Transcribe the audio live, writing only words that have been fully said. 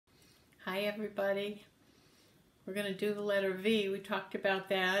Hi everybody. We're going to do the letter V. We talked about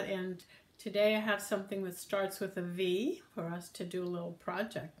that, and today I have something that starts with a V for us to do a little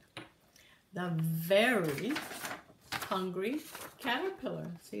project. The very hungry caterpillar.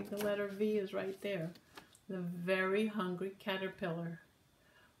 See, the letter V is right there. The very hungry caterpillar.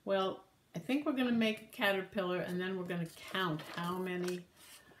 Well, I think we're going to make a caterpillar and then we're going to count how many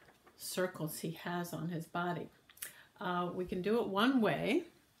circles he has on his body. We can do it one way.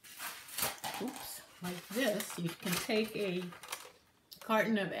 Oops, like this. You can take a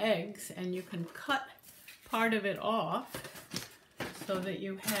carton of eggs and you can cut part of it off so that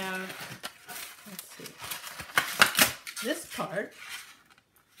you have, let's see, this part.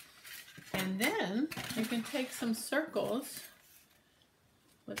 And then you can take some circles,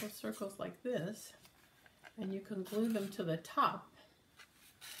 little circles like this, and you can glue them to the top.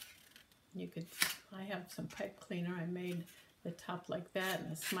 You could, I have some pipe cleaner. I made the top like that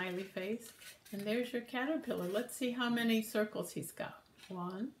and a smiley face. And there's your caterpillar. Let's see how many circles he's got.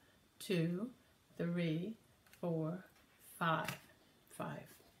 1, 2, 3, 4, 5. 5.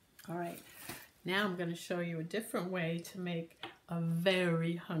 All right. Now I'm going to show you a different way to make a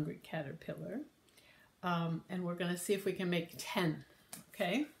very hungry caterpillar. And we're going to see if we can make 10.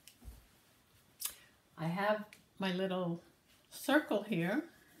 Okay? I have my little circle here.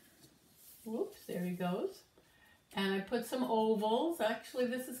 Whoops, there he goes. And I put some ovals. Actually,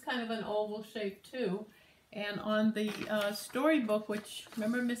 this is kind of an oval shape too. And on the storybook, which,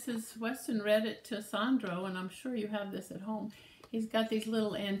 remember Mrs. Weston read it to Sandro, and I'm sure you have this at home, he's got these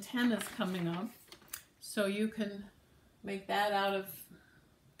little antennas coming up. So you can make that out of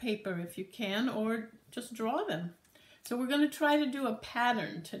paper if you can, or just draw them. So we're going to try to do a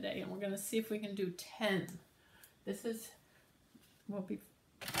pattern today, and we're going to see if we can do 10. This is, will be...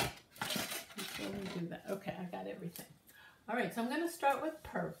 Before we do that. Okay, I got everything. All right, so I'm going to start with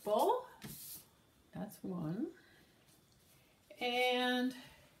purple. That's 1. And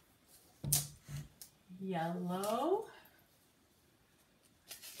yellow.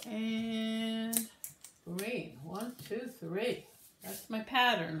 And green. 1, 2, 3. That's my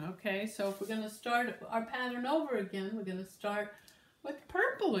pattern, okay? So if we're going to start our pattern over again, we're going to start with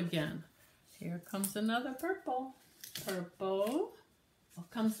purple again. Here comes another purple. Purple. What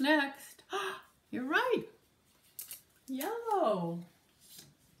comes next? You're right. Yellow.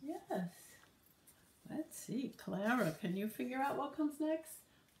 Yes. Let's see. Clara, can you figure out what comes next?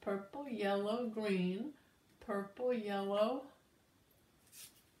 Purple, yellow, green. Purple, yellow.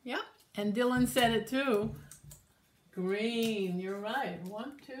 Yep. And Dylan said it too. Green. You're right.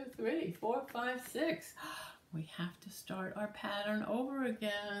 1, 2, 3, 4, 5, 6. We have to start our pattern over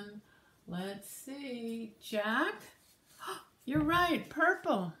again. Let's see. Jack. You're right,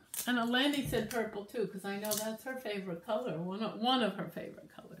 purple. And Eleni said purple too, because I know that's her favorite color, one of her favorite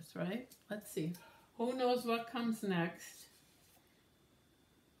colors, right? Let's see. Who knows what comes next?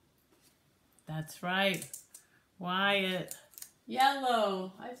 That's right. Wyatt.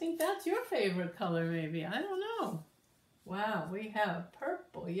 Yellow. I think that's your favorite color, maybe. I don't know. Wow, we have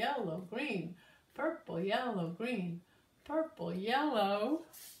purple, yellow, green. Purple, yellow, green. Purple, yellow.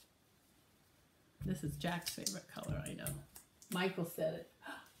 This is Jack's favorite color, I know. Michael said it.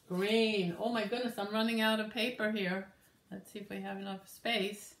 Green. Oh my goodness, I'm running out of paper here. Let's see if we have enough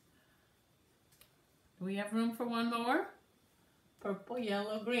space. Do we have room for one more? Purple,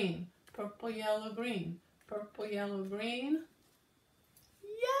 yellow, green. Purple, yellow, green. Purple, yellow, green.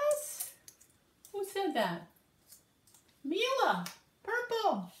 Yes! Who said that? Mila.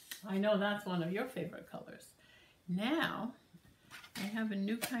 Purple. I know that's one of your favorite colors. Now, I have a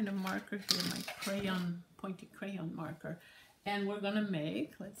new kind of marker here, my crayon, pointy crayon marker. And we're going to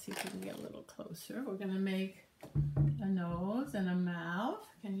make, let's see if we can get a little closer. We're going to make a nose and a mouth.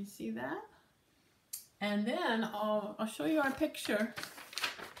 Can you see that? And then I'll show you our picture.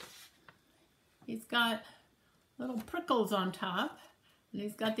 He's got little prickles on top, and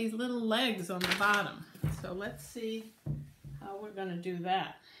he's got these little legs on the bottom. So let's see how we're going to do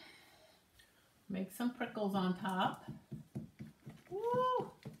that. Make some prickles on top. Woo!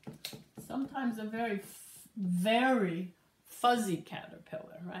 Sometimes a very fuzzy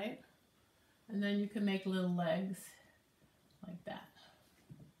caterpillar, right? And then you can make little legs like that.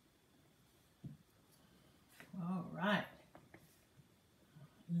 All right.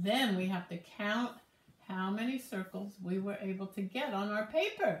 Then we have to count how many circles we were able to get on our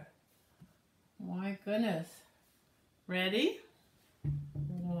paper. My goodness. Ready?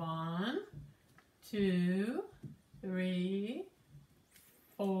 1, 2, 3,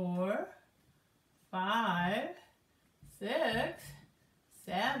 4, 5, 6,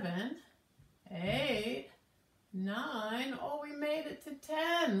 7, 8, 9. Oh, we made it to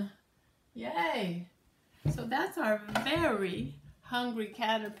 10. Yay! So that's our very hungry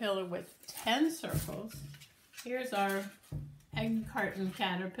caterpillar with 10 circles. Here's our egg carton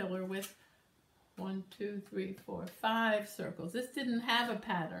caterpillar with 1, 2, 3, 4, 5 circles. This didn't have a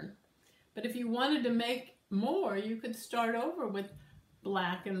pattern. But if you wanted to make more, you could start over with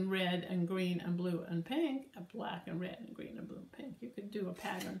black and red and green and blue and pink, black and red and green and blue and pink. You could do a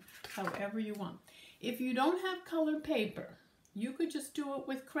pattern however you want. If you don't have colored paper, you could just do it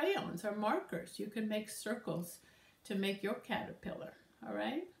with crayons or markers. You can make circles to make your caterpillar, all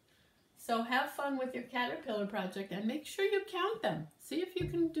right? So have fun with your caterpillar project and make sure you count them. See if you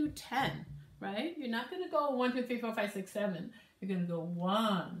can do 10, right? You're not gonna go 1, 2, 3, 4, 5, 6, 7. You're gonna go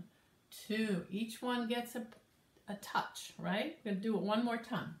 1, 2. Each one gets a touch, right? We're gonna do it one more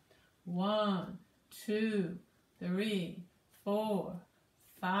time. 1, 2, 3, 4,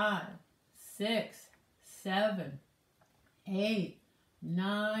 5, 6, 7, 8,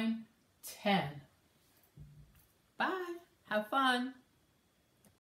 9, 10. Bye. Have fun.